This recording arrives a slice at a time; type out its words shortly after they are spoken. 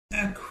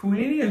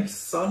Aquarius,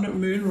 Sun,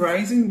 Moon,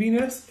 Rising,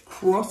 Venus,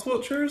 Cross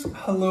Watchers.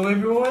 Hello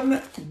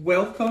everyone,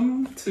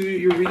 welcome to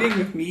your reading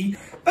with me.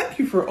 Thank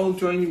you for all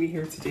joining me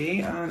here today,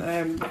 and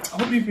I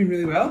hope you've been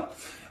really well.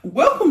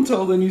 Welcome to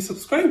all the new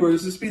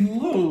subscribers. There's been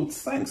loads.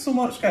 Thanks so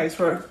much guys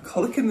for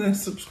clicking the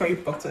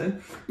subscribe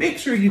button. Make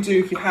sure you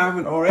do if you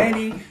haven't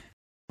already.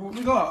 What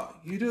we got?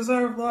 You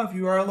deserve love,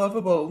 you are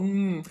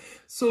lovable.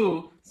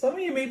 So some of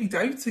you may be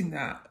doubting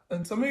that,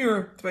 and some of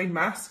your divine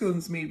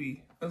masculines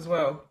maybe as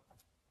well.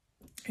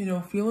 You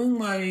know, feeling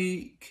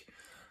like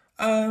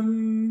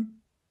more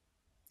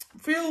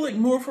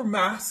for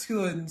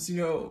masculines, you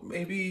know,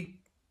 maybe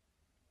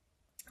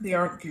they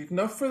aren't good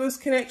enough for this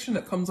connection.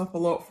 It comes up a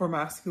lot for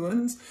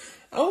masculines.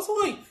 Also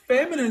like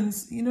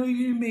feminines, you know,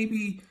 you may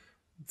be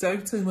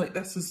doubting like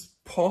this is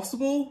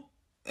possible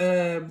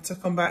to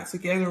come back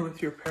together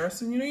with your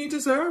person. You know, you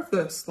deserve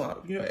this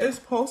love. You know, it is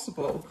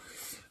possible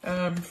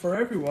for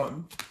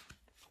everyone.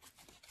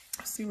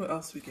 Let's see what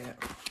else we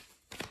get.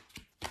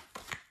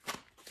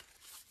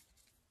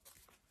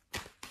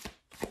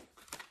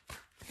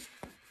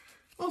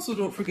 Also,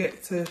 don't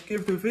forget to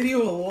give the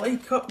video a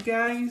like up,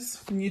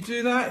 guys. When you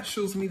do that, it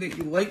shows me that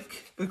you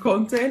like the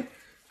content.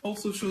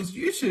 Also shows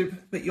YouTube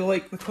that you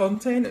like the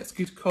content. It's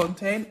good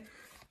content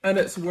and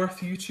it's worth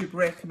YouTube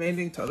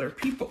recommending to other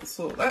people.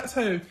 So that's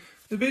how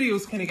the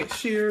videos kind of get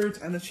shared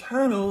and the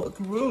channel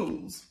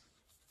grows.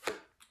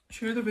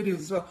 Share the videos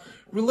as well.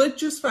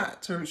 Religious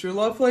factors. Your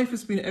love life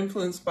has been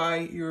influenced by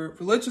your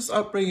religious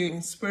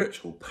upbringing,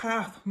 spiritual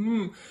path.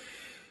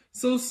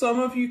 So some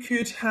of you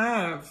could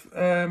have,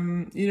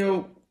 you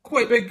know,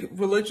 quite big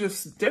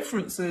religious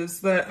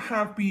differences that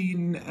have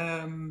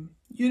been,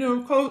 you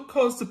know,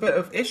 caused a bit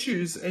of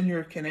issues in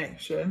your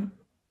connection.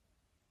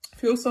 I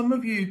feel some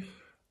of you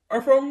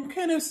are from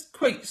kind of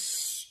quite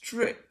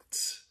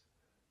strict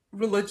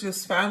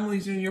religious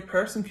families. You know, your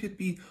person could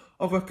be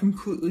of a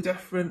completely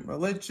different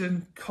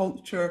religion,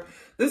 culture.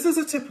 This is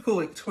a typical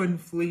like twin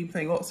flame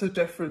thing. Lots of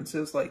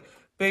differences, like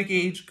big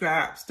age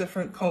gaps,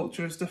 different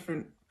cultures,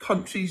 different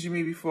countries you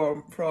may be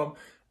from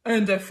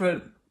and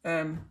different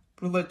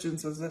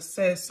religions, as this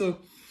says. So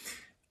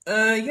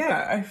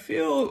yeah, I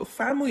feel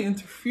family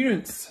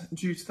interference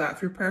due to that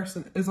if your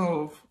person is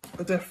of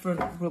a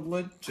different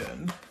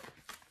religion.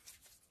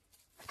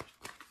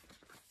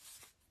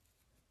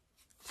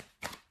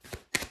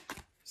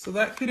 So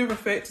that could have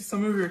affected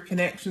some of your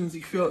connections.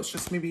 You feel it's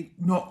just maybe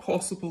not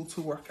possible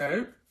to work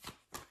out,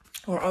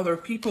 or other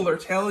people are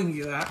telling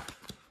you that.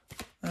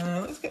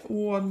 Let's get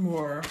one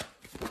more.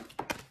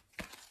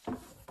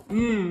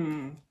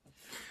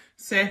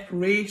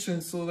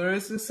 Separation. So there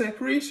is a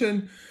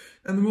separation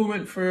and the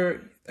moment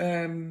for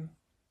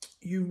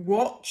you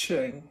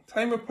watching.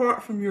 Time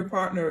apart from your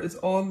partner is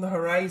on the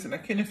horizon. I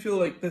kind of feel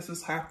like this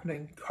is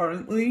happening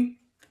currently.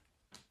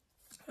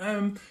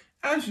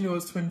 As you know,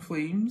 as twin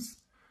flames,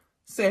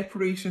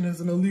 separation is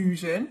an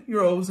illusion.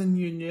 You're always in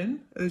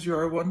union as you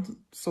are one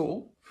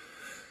soul.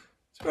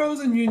 So you're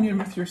always in union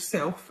with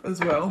yourself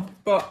as well,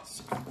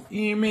 but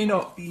you may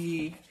not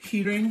be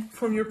hearing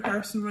from your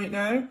person right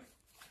now.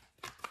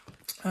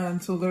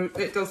 And so there,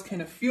 it does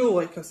kind of feel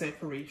like a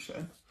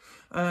separation.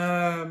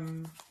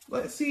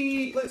 Let's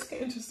see, let's get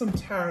into some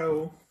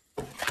tarot.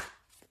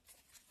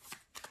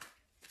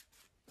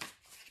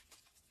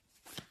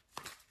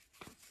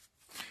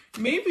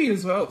 Maybe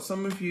as well,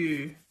 some of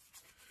you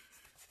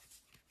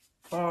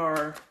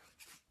are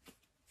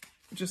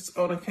just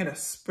on a kind of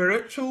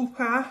spiritual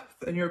path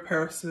and your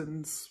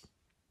person's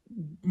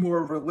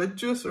more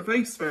religious, or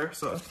vice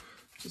versa.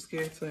 Just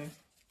getting.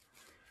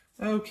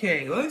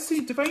 Okay, let's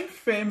see, divine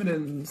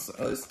feminines.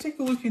 Let's take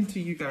a look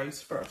into you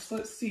guys first.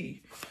 Let's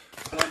see.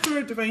 What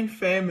are divine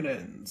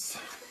feminines?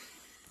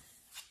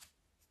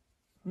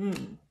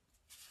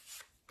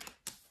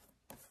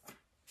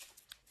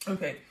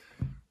 Okay,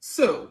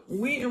 so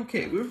we've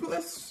got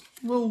this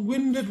little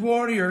wounded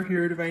warrior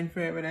here, divine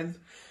feminines.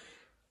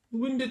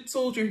 Wounded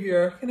soldier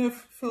here, kind of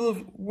full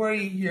of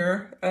worry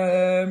here.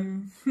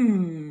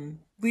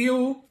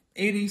 Leo,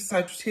 Aries,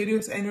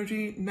 Sagittarius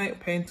energy, Knight of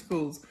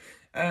Pentacles.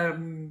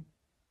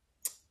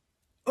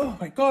 Oh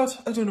my god,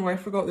 I don't know why I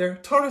forgot there.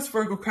 Taurus,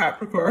 Virgo,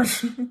 Capricorn.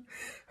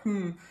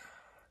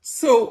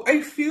 So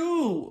I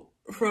feel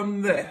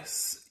from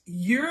this,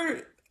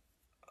 you're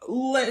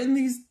letting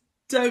these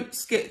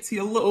doubts get to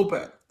you a little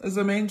bit. As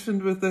I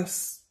mentioned with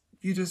this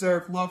you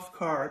deserve love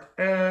card.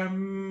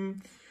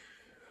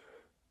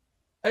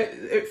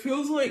 It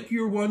feels like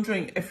you're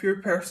wondering if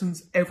your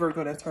person's ever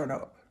going to turn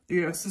up.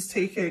 You know, this is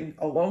taking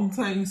a long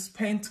time.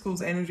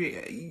 Pentacles energy.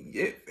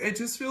 It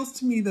just feels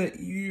to me that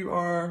you've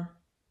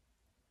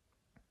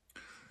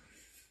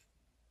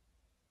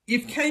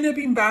kind of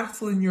been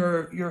battling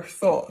your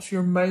thoughts,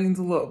 your mind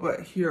a little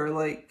bit here.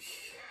 Like,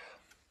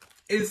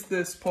 is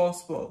this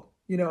possible?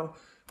 You know,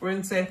 we're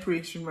in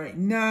separation right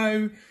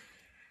now.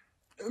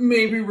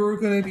 Maybe we're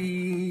going to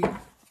be,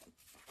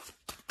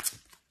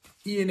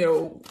 you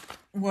know,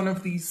 one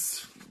of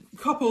these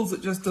couples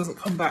that just doesn't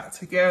come back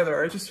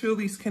together. I just feel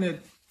these kind of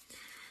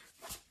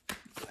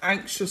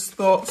anxious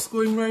thoughts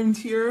going around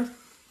here.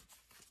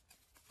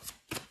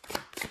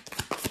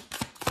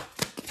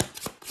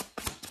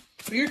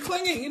 You're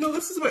clinging, you know,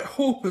 this is about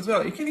hope as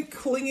well. You're kind of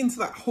clinging to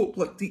that hope,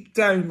 like deep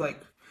down,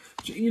 like,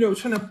 you know,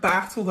 trying to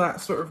battle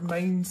that sort of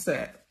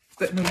mindset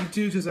that, no, you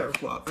do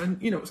deserve love.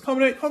 And, you know, it's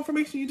coming out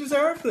confirmation you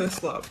deserve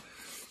this love.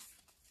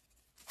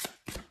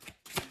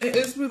 It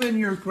is within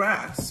your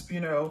grasp, you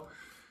know.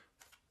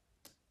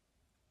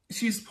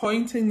 She's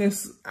pointing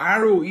this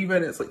arrow,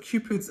 even, it's like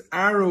Cupid's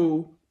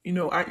arrow, you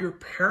know, at your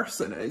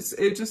person.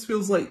 It just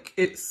feels like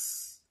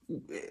it's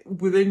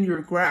within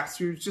your grasp.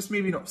 You're just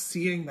maybe not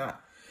seeing that.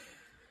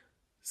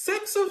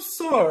 Six of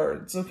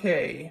Swords,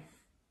 okay.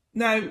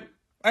 Now,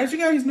 as you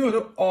guys know, I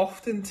don't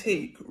often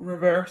take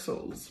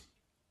reversals,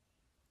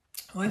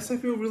 unless I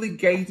feel really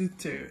guided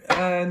to,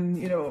 and,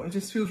 you know, it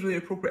just feels really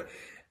appropriate.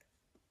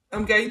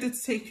 I'm guided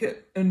to take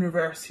it in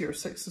reverse here,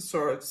 Six of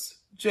Swords.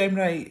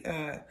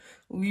 Gemini,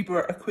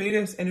 Libra,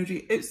 Aquarius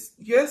energy. This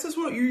is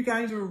what you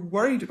guys are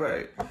worried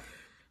about.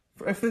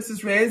 If this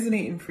is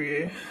resonating for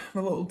you,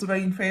 my little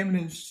divine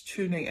feminine's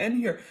tuning in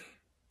here.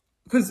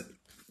 Because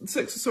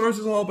Six of Swords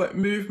is all about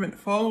movement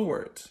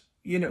forward,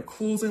 you know,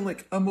 closing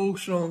like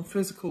emotional and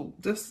physical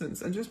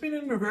distance, and just being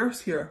in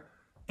reverse here.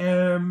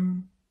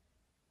 I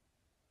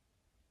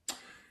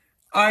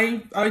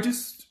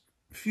just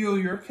feel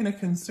you're kind of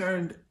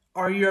concerned.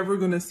 Are you ever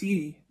going to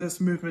see this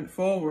movement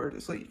forward?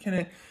 It's like you're kind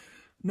of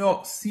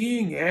not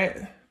seeing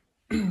it,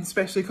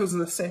 especially because of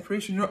the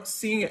separation. You're not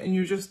seeing it, and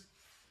you're just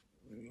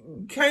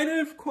kind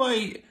of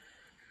quite,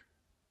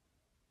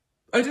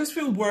 I just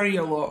feel worried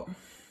a lot.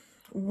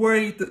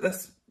 Worried that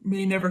this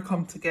may never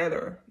come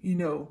together, you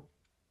know.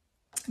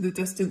 The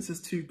distance is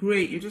too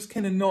great. You're just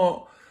kind of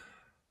not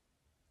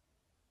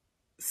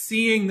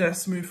seeing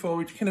this move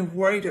forward. You're kind of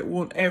worried it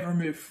won't ever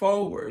move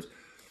forward.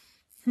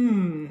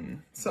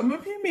 Some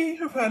of you may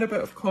have had a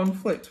bit of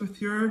conflict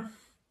with your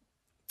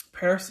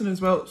person as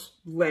well. It's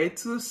led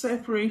to the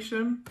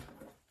separation.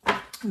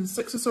 And the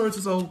Six of Swords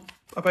is all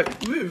about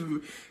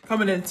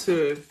coming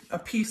into a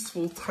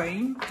peaceful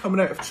time, coming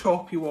out of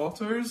choppy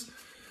waters.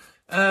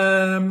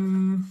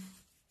 And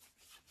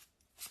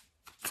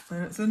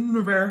it's in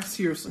reverse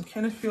here, so I'm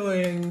kind of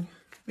feeling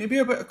maybe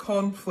a bit of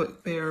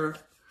conflict there.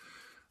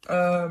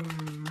 Oh,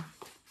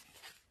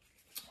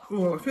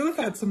 I feel like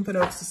I had something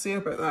else to say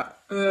about that.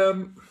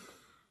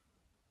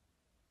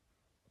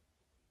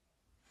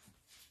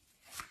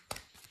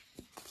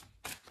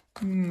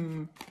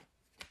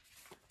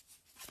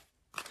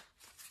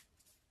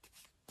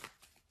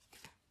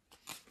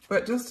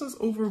 But it just does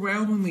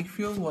overwhelmingly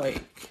feel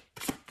like,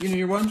 you know,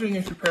 you're wondering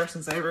if your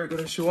person's ever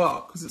going to show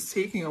up because it's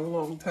taking a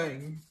long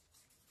time.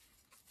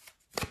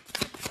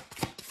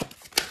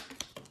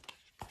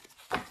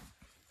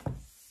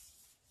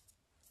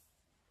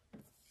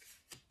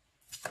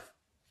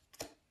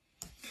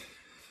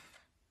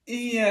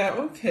 Yeah,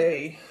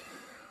 okay.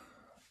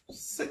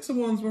 Six of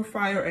Wands, more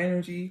fire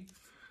energy.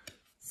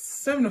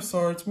 Seven of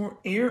Swords, more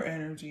air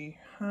energy.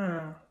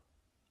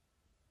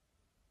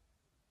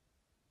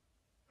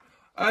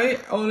 I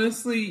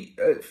honestly,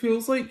 it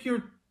feels like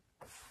you're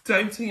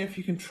doubting if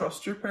you can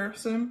trust your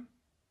person.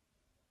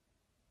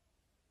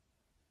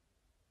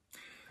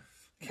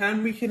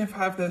 Can we kind of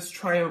have this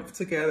triumph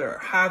together?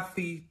 Have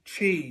they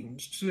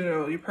changed? You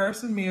know, your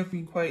person may have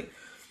been quite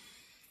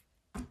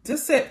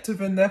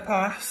deceptive in their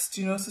past,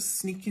 you know, so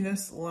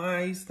sneakiness,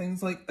 lies,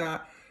 things like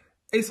that.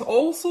 It's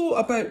also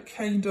about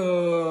kind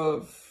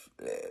of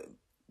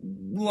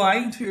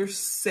lying to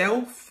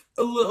yourself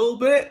a little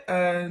bit,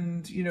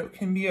 and, you know, it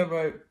can be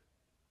about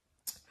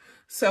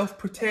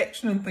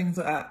self-protection and things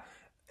like that.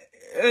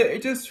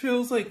 It just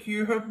feels like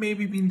you have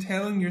maybe been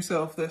telling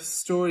yourself this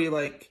story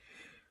like,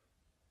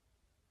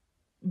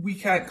 we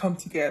can't come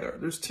together.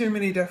 There's too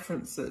many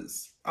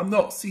differences. I'm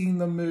not seeing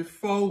them move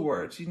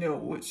forward, you know,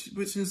 which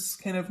is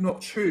kind of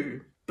not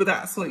true. But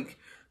that's like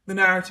the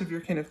narrative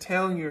you're kind of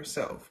telling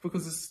yourself,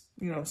 because it's,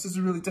 you know, this is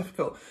a really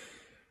difficult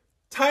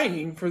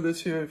time for the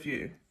two of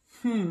you.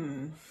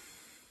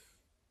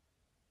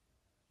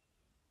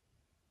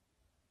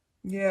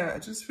 Yeah,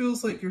 it just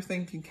feels like you're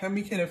thinking, can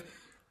we kind of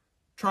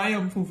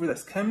triumph over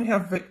this? Can we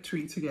have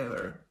victory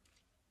together?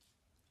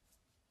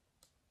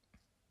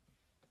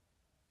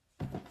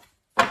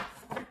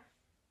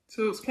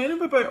 So it's kind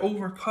of about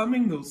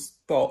overcoming those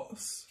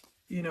thoughts,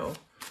 you know.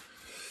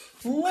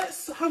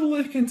 Let's have a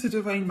look into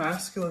Divine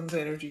Masculine's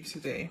energy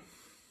today.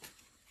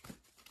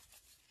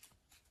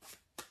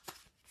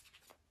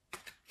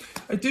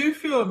 I do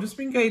feel, I'm just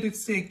being guided to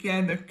say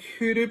again, there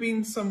could have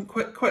been some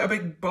quite a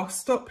big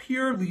bust up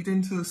here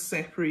leading to the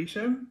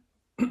separation.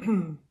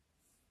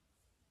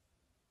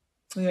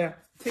 Yeah,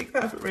 take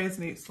that if it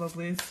resonates,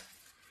 lovelies.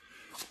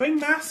 Divine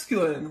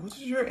Masculine, what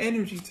is your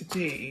energy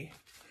today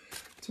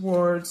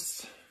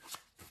towards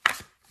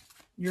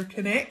your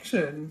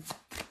connection,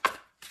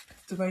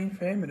 Divine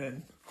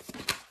Feminine?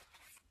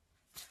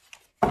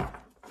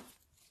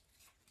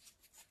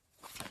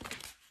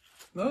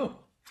 Oh,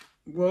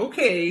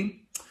 okay.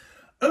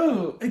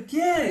 Oh,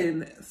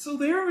 again. So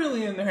they're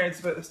really in their heads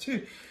about this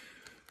too.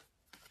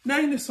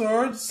 Nine of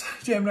Swords,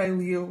 Gemini,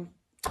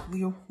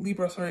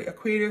 Libra, sorry,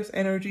 Aquarius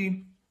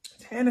energy.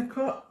 Ten of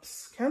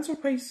Cups, Cancer,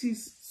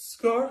 Pisces,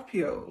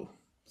 Scorpio.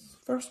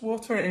 first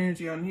water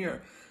energy on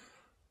here.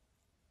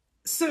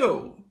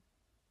 So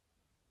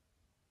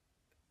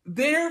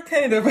they're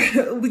kind of,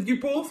 you're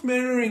both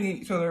mirroring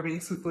each other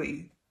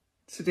basically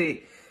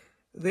today.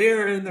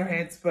 They're in their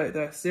heads about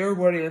this. They're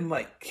worrying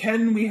like,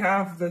 can we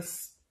have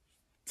this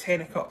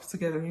 10 of Cups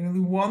together? You know, they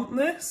want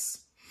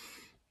this.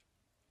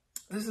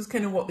 This is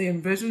kind of what they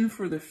envision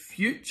for the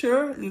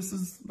future. This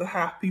is the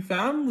happy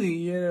family,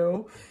 you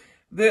know.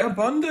 The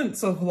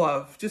abundance of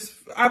love, just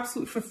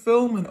absolute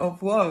fulfillment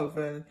of love,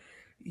 and,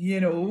 you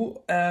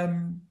know, a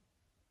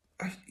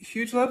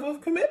huge level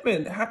of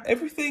commitment.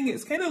 Everything,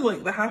 it's kind of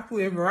like the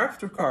happily ever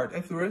after card,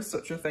 if there is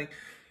such a thing.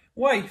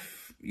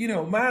 Wife, you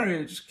know,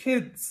 marriage,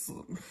 kids,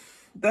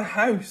 the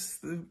house,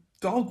 the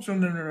dogs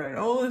running around,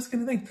 all this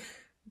kind of thing.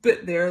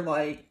 But they're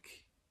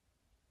like,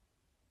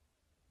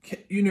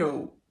 you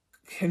know,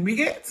 can we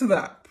get to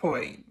that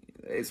point?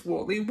 It's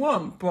what they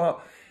want, but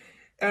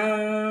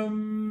I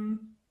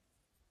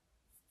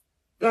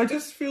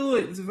just feel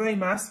like the divine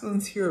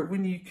masculines here,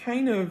 when you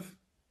kind of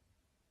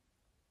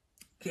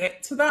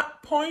get to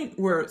that point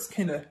where it's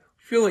kind of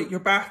feel like you're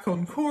back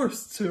on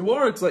course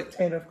towards like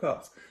 10 of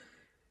Cups,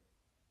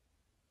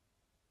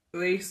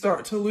 they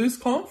start to lose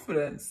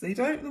confidence. They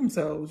doubt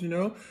themselves, you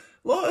know.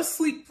 A lot of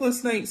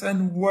sleepless nights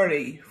and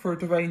worry for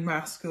divine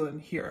masculine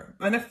here.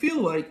 And I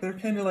feel like they're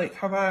kind of like,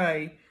 have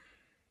I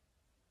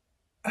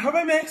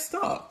messed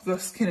up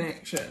this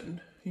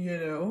connection, you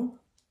know?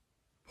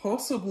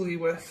 Possibly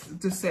with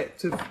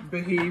deceptive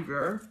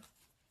behaviour.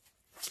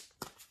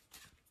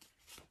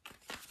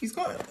 He's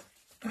got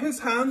his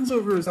hands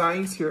over his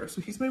eyes here,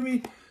 so he's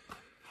maybe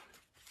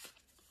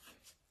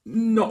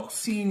not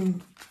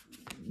seeing,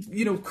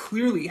 you know,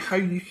 clearly how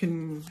you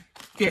can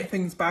get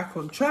things back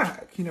on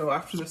track, you know,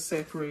 after this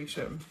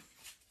separation.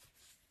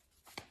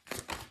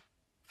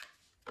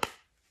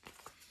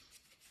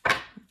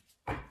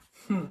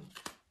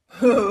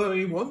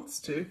 He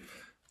wants to.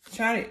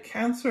 Chariot,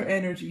 Cancer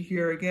energy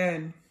here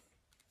again.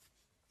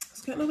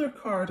 Let's get another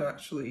card,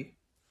 actually.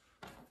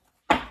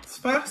 It's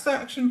fast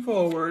action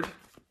forward.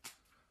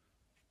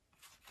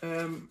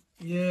 You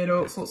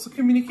know, it's lots of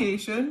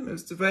communication.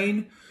 It's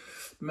divine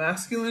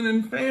masculine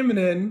and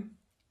feminine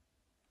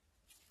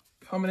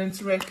coming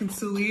into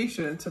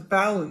reconciliation, into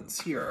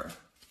balance here.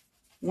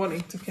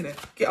 Wanting to kind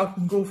of get up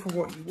and go for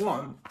what you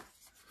want.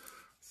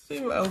 Let's see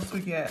what else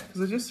we get,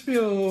 because I just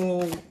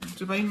feel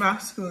divine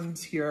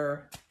masculines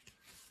here.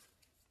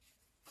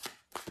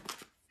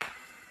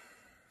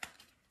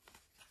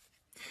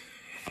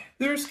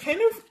 There's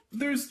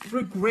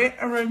regret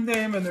around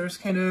them, and there's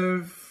kind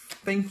of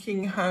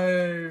thinking how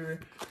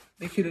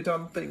they could have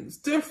done things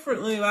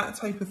differently, that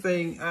type of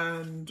thing,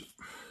 and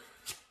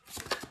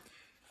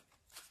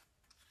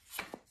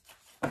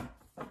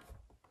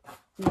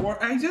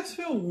I just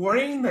feel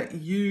worrying that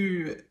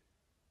you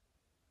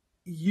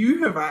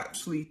have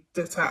actually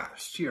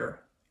detached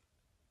here.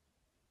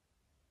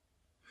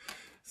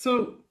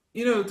 So,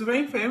 you know,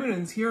 divine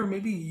feminines here,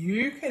 maybe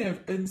you kind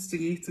of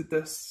instigated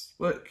this,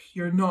 look,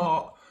 you're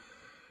not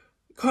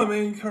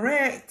coming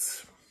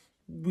correct,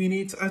 we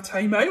need a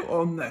time out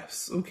on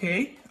this,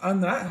 okay?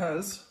 And that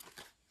has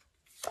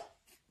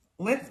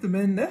left them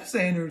in this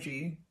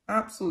energy,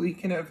 absolutely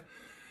kind of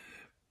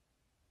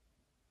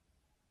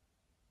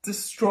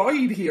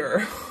destroyed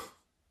here.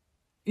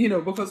 You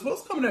know, because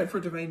what's coming out for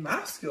divine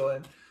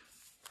masculine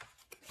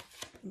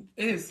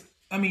is,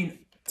 I mean,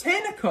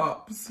 10 of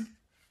Cups,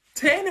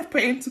 10 of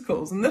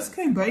Pentacles, and this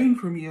combined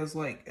for me is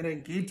like an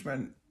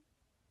engagement,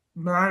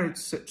 marriage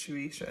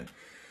situation.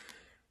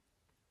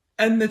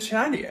 And the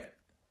Chariot,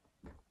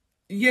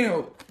 you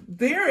know,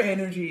 their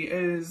energy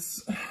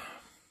is,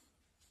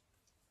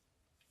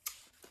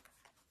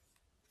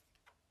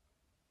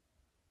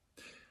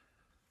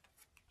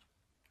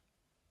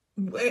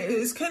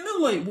 it's kind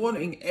of like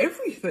wanting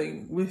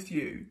everything with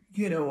you,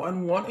 you know,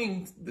 and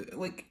wanting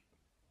like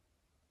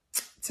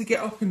to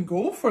get up and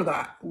go for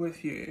that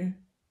with you.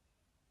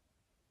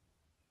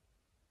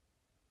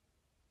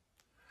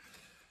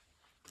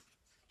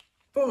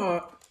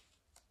 But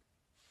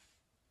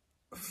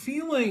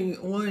feeling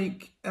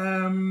like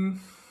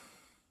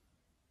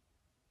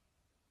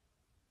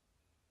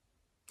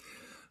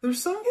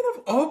there's some kind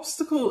of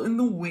obstacle in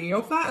the way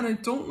of that, and I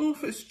don't know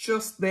if it's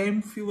just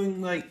them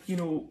feeling like, you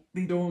know,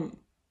 they don't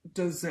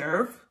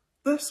deserve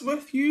this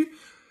with you,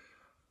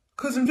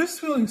 because I'm just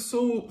feeling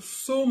so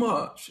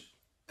much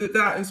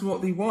that is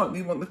what they want.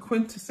 They want the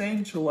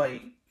quintessential,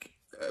 like,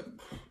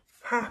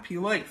 happy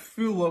life,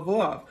 full of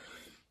love.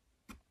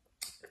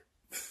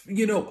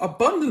 You know,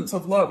 abundance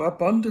of love,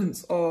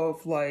 abundance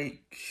of,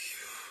 like,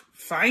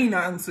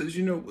 finances,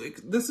 you know, like,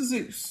 this is an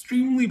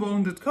extremely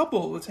bonded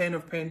couple, the 10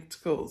 of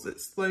Pentacles.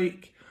 It's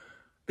like,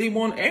 they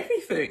want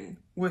everything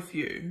with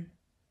you.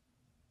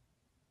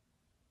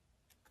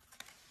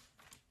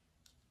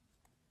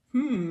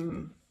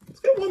 Let's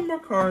get one more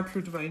card for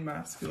divine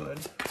masculine.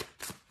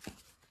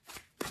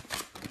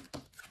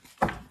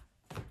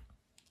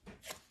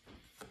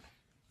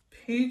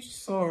 Page of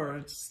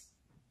Swords,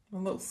 a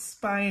little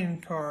spine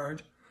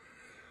card.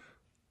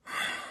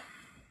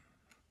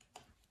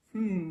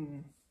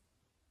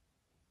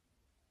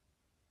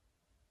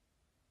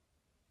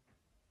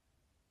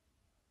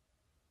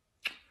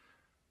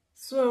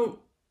 So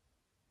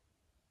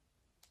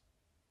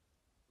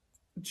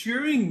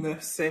during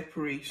this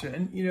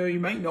separation, you know,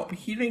 you might not be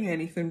hearing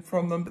anything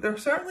from them, but they're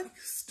certainly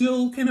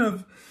still kind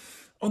of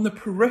on the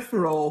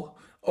peripheral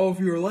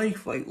of your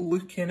life, like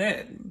looking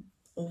in,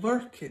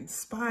 lurking,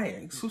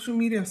 spying, social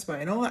media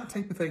spying, all that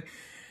type of thing.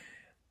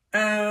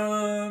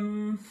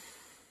 And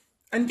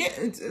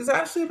it's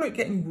actually about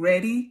getting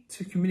ready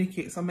to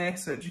communicate. It's a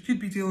message. You could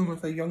be dealing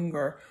with a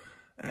younger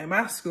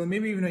masculine,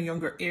 maybe even a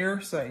younger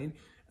air sign.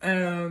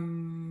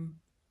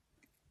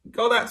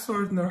 Got that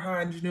sword in their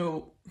hand, you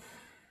know,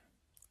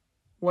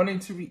 wanting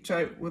to reach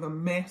out with a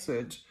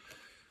message.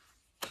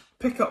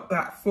 Pick up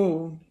that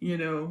phone, you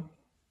know.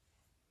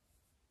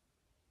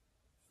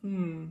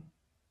 I'm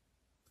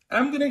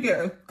going to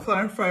get a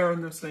clarifier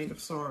on this Knight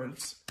of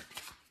Swords.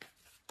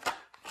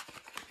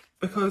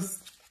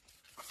 Because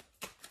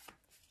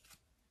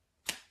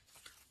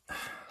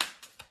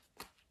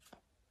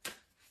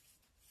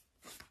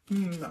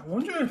I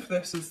wonder if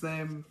this is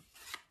them.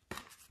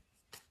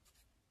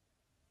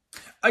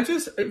 I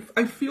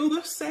feel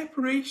this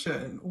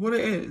separation, what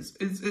it is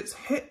it's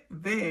hit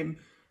them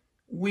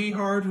way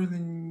harder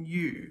than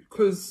you.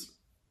 Because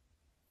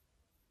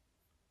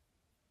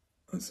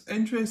it's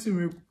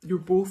interesting, you're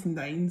both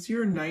nines.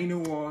 You're 9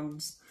 of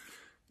Wands,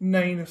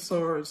 9 of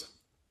Swords.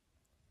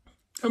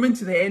 Coming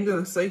to the end of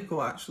the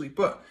cycle, actually,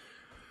 but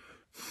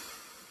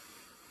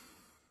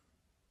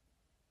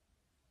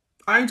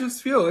I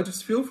just feel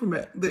from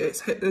it that it's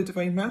hit the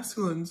Divine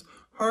Masculines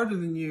harder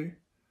than you.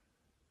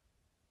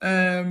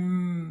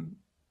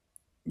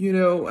 You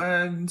know,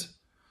 and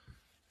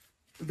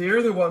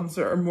they're the ones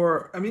that are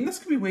more, I mean, this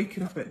could be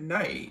waking up at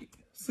night,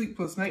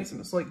 sleepless nights,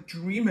 and it's like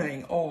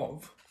dreaming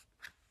of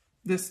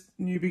this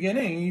new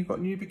beginning. You've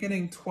got new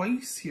beginning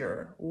twice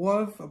here.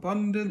 Love,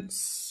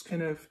 abundance,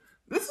 kind of,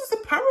 this is the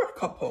power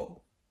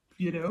couple,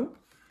 you know?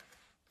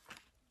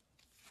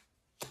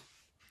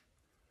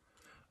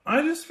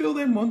 I just feel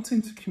them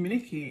wanting to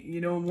communicate,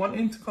 you know,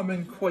 wanting to come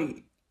in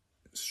quite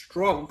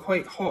strong,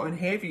 quite hot and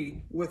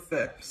heavy with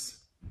this.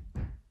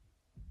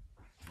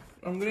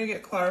 I'm going to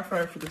get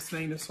clarified for this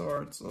 9 of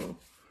Swords, so.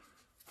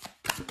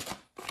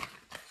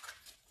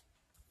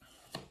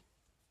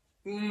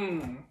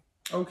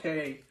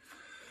 Okay.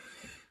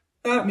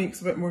 That makes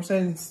a bit more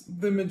sense.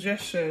 The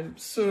Magician.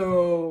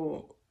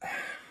 So,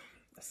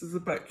 this is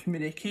about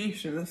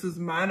communication. This is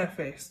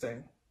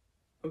manifesting.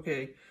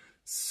 Okay.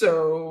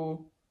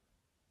 So,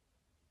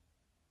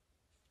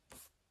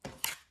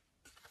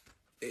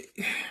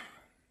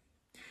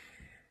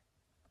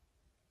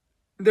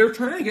 they're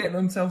trying to get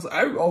themselves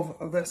out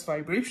of this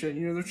vibration,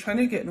 you know, they're trying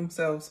to get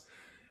themselves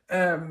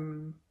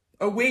a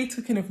way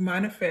to kind of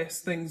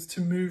manifest things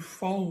to move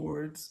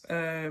forwards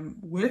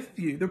with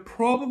you. They're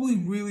probably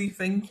really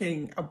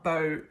thinking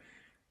about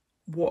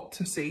what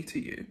to say to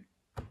you,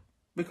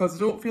 because I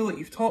don't feel like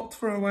you've talked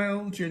for a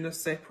while during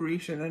this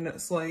separation, and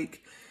it's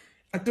like,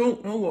 I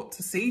don't know what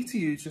to say to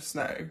you just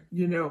now,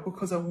 you know,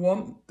 because I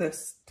want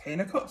this 10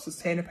 of Cups, this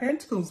 10 of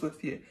Pentacles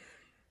with you.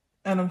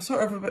 And I'm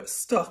sort of a bit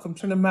stuck. I'm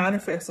trying to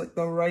manifest like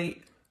the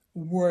right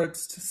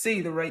words to say,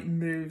 the right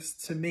moves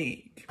to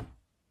make.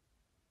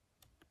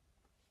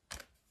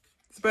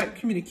 It's about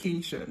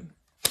communication.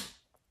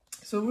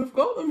 So we've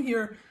got them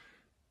here,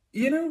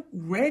 you know,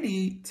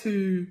 ready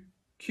to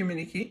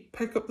communicate.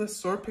 Pick up this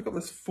sword, pick up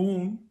this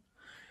phone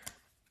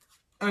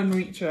and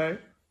reach out.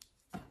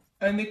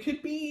 And they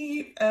could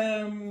be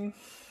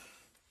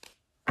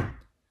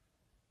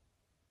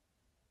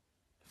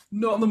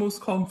not the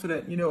most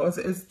confident, you know, as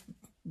it is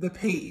the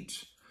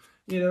Page,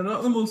 you know,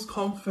 not the most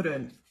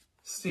confident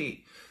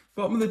state.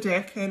 Bottom of the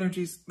deck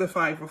energies, the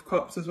 5 of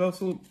Cups as well.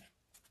 So,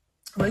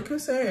 like I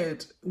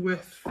said,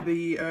 with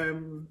the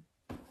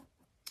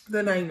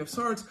 9 of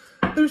Swords,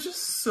 there's just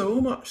so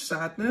much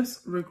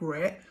sadness,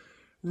 regret,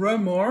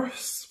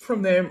 remorse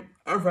from them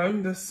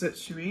around this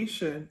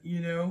situation,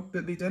 you know,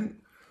 that they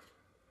didn't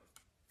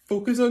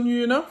focus on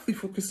you enough. They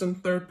focused on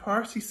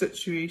third-party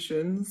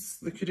situations.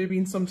 There could have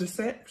been some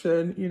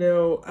deception, you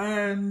know,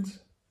 and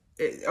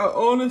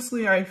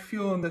honestly, I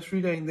feel in this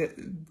reading that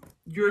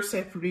your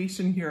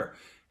separation here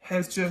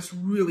has just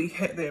really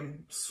hit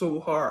them so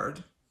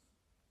hard.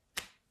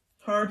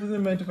 Harder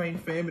than my Divine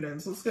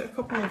Feminines. Let's get a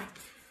couple of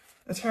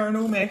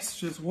eternal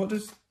messages. What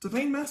does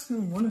Divine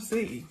Masculine want to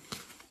say?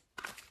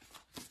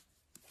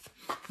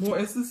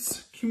 What is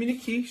this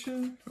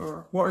communication?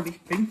 Or what are they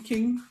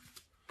thinking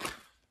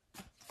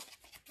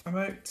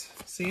about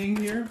saying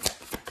here?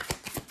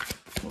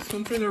 What's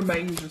going through their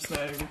mind just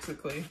now,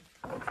 basically?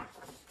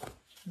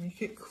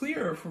 Make it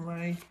clear for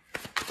my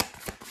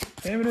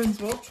feminines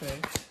watching.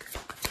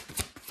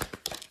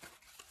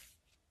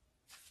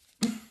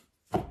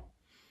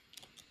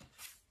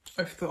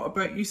 I've thought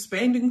about you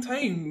spending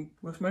time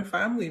with my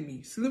family and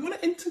me. So they want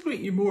to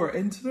integrate you more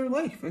into their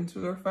life, into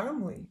their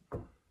family.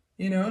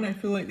 You know, and I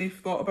feel like they've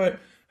thought about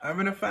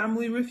having a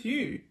family with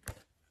you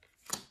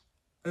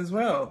as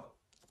well.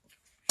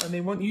 And they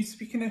want you to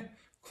be kind of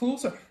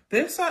closer.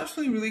 This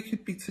actually really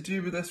could be to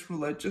do with this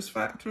religious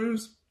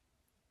factors.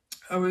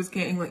 I was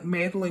getting like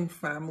meddling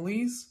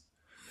families.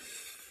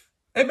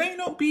 It might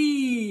not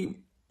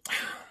be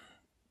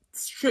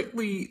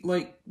strictly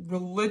like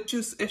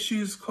religious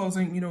issues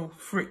causing, you know,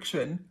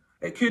 friction.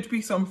 It could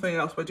be something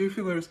else, but I do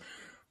feel there's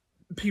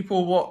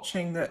people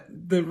watching that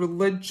the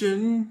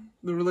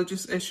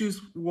religious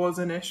issues was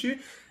an issue.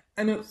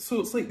 And so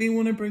it's like they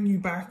want to bring you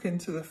back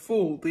into the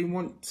fold. They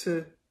want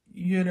to,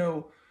 you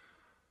know,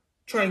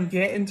 try and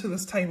get into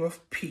this time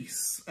of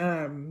peace,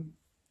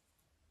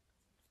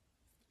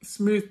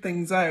 smooth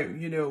things out,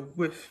 you know,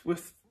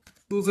 with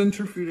those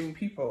interfering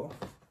people.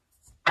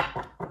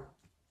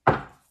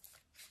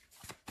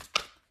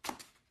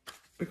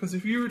 Because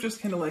if you were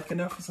just kind of like,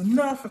 enough is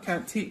enough, I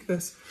can't take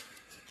this,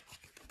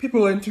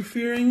 people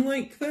interfering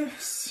like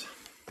this,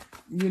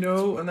 you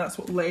know, and that's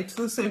what led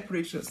to the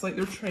separation. It's like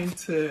they're trying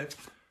to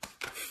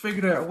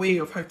figure out a way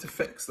of how to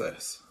fix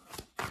this.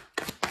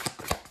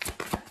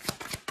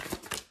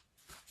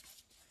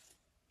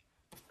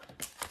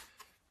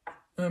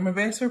 I'm a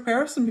better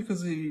person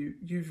because of you.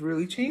 You've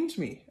really changed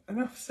me.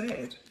 Enough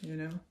said, you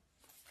know.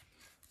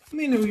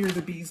 They know you're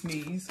the bee's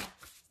knees.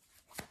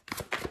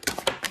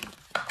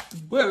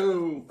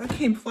 Whoa, that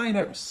came flying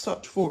out with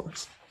such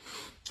force.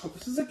 Oh,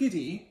 this is a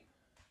goodie.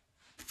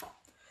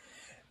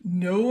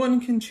 No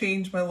one can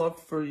change my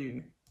love for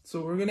you.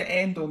 So we're going to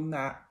end on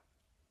that.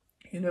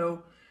 You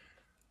know,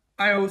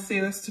 I always say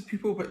this to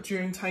people, but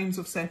during times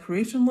of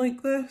separation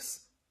like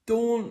this,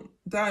 don't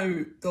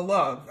doubt the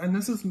love. And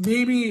this is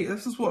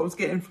what I was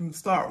getting from the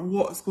start.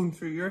 What's going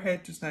through your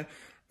head just now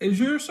is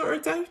you're sort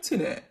of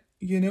doubting it,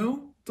 you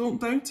know?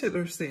 Don't doubt it,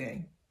 they're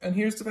saying. And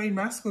here's Divine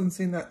Masculine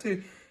saying that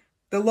too.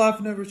 The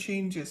love never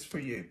changes for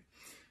you.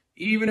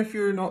 Even if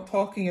you're not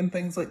talking and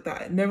things like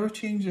that, it never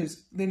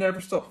changes. They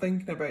never stop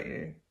thinking about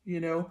you, you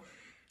know?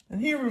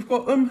 And here we've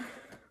got them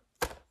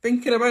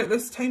thinking about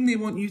this time they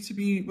want you to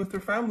be with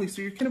their family.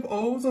 So you're kind of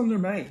always on their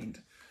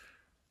mind.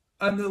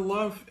 And the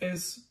love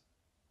is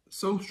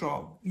so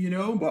strong, you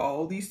know? But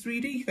all these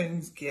 3D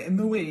things get in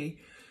the way.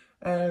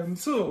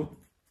 So,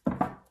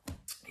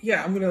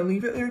 yeah, I'm going to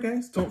leave it there,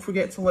 guys. Don't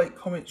forget to like,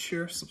 comment,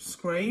 share,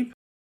 subscribe.